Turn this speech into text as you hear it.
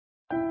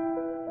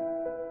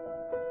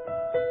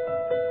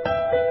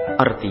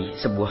Arti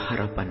sebuah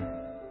harapan.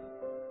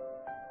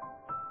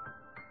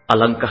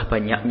 Alangkah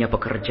banyaknya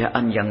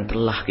pekerjaan yang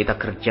telah kita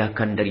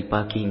kerjakan dari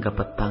pagi hingga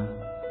petang,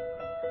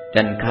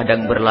 dan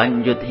kadang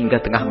berlanjut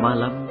hingga tengah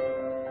malam,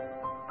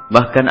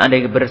 bahkan ada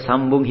yang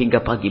bersambung hingga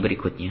pagi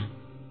berikutnya.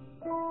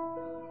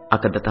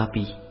 Akan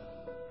tetapi,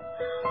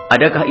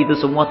 adakah itu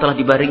semua telah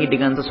dibarengi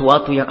dengan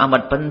sesuatu yang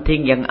amat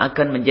penting yang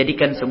akan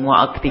menjadikan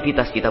semua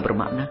aktivitas kita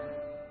bermakna?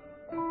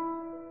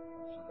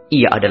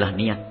 Ia adalah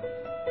niat,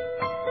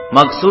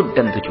 maksud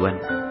dan tujuan.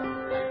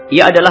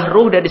 Ia adalah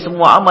ruh dari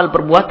semua amal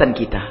perbuatan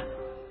kita.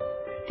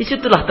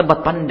 Disitulah tempat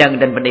pandang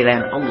dan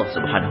penilaian Allah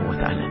Subhanahu wa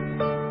ta'ala.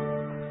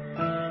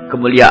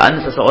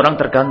 Kemuliaan seseorang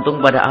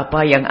tergantung pada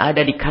apa yang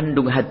ada di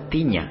kandung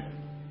hatinya.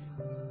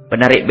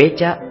 Penarik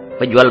becak,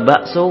 penjual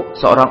bakso,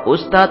 seorang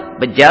ustadz,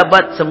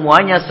 pejabat,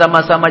 semuanya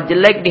sama-sama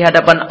jelek di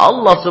hadapan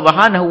Allah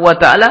Subhanahu wa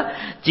ta'ala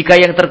jika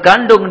yang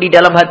terkandung di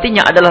dalam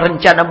hatinya adalah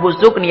rencana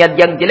busuk, niat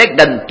yang jelek,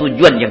 dan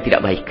tujuan yang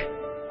tidak baik.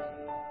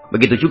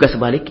 Begitu juga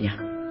sebaliknya.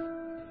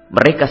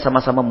 Mereka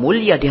sama-sama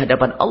mulia di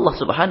hadapan Allah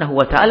Subhanahu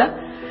wa ta'ala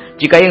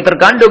jika yang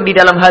terkandung di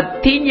dalam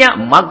hatinya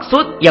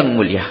maksud yang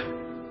mulia.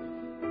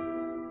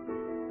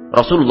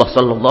 Rasulullah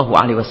sallallahu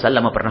alaihi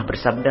wasallam pernah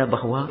bersabda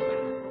bahwa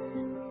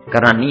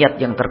karena niat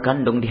yang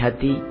terkandung di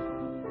hati,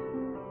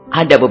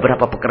 ada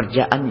beberapa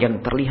pekerjaan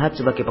yang terlihat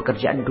sebagai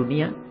pekerjaan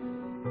dunia,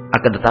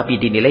 akan tetapi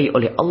dinilai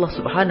oleh Allah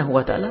Subhanahu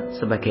wa ta'ala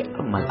sebagai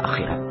amal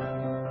akhirat.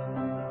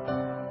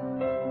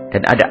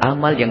 Dan ada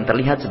amal yang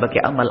terlihat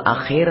sebagai amal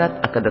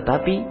akhirat, akan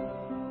tetapi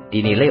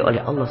dinilai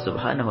oleh Allah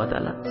Subhanahu wa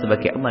ta'ala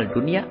sebagai amal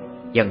dunia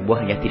yang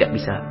buahnya tidak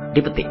bisa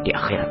dipetik di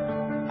akhirat.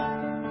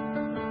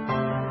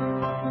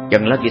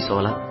 Yang lagi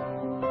sholat,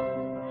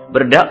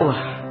 berdakwah,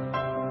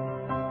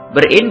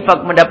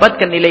 berinfak,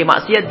 mendapatkan nilai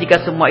maksiat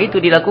jika semua itu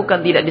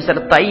dilakukan tidak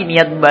disertai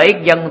niat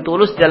baik yang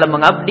tulus dalam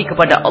mengabdi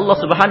kepada Allah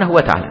Subhanahu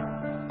wa ta'ala.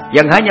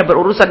 Yang hanya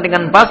berurusan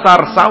dengan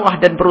pasar, sawah,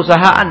 dan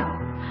perusahaan,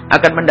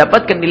 akan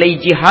mendapatkan nilai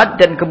jihad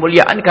dan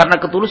kemuliaan karena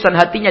ketulusan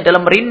hatinya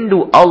dalam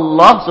rindu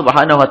Allah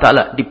Subhanahu wa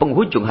ta'ala di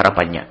penghujung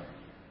harapannya.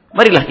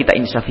 Marilah kita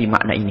insafi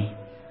makna ini,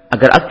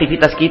 agar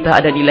aktivitas kita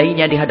ada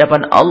nilainya di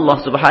hadapan Allah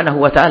Subhanahu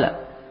wa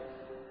ta'ala.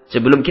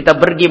 Sebelum kita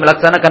pergi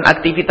melaksanakan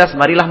aktivitas,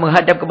 marilah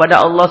menghadap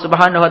kepada Allah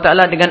Subhanahu wa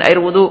ta'ala dengan air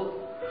wudu.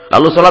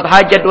 Lalu salat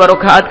hajat 2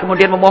 rakaat,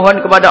 kemudian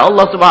memohon kepada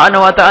Allah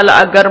Subhanahu wa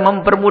ta'ala agar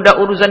mempermudah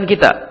urusan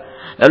kita.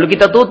 Lalu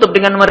kita tutup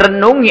dengan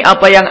merenungi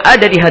apa yang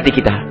ada di hati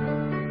kita.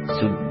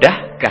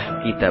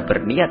 Sudahkah kita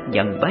berniat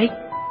yang baik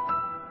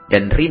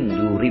dan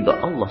rindu ridha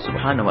Allah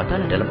Subhanahu wa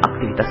ta'ala dalam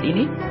aktivitas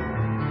ini?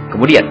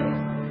 Kemudian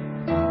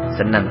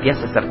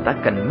senantiasa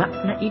sertakan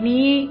makna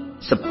ini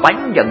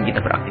sepanjang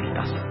kita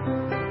beraktivitas.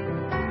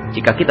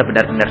 Jika kita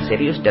benar-benar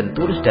serius dan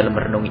tulus dalam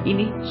merenungi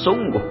ini,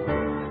 sungguh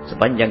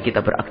sepanjang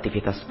kita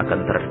beraktivitas akan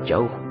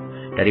terjauh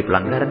dari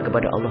pelanggaran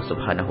kepada Allah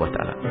Subhanahu wa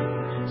ta'ala.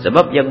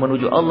 Sebab yang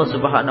menuju Allah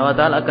Subhanahu wa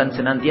ta'ala akan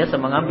senantiasa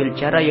mengambil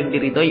cara yang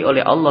diridhai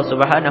oleh Allah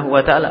Subhanahu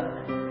wa ta'ala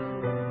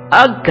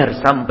agar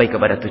sampai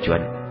kepada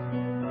tujuan.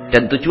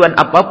 Dan tujuan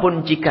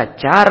apapun, jika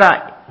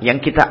cara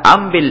yang kita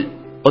ambil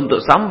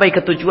untuk sampai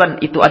ke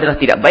tujuan itu adalah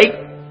tidak baik,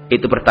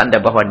 itu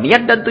bertanda bahwa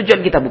niat dan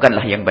tujuan kita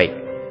bukanlah yang baik.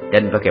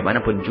 Dan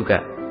bagaimanapun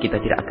juga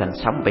kita tidak akan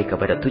sampai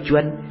kepada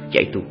tujuan,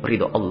 yaitu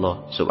ridha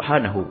Allah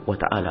Subhanahu wa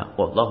ta'ala.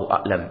 Wallahu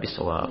a'lam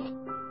bishawab.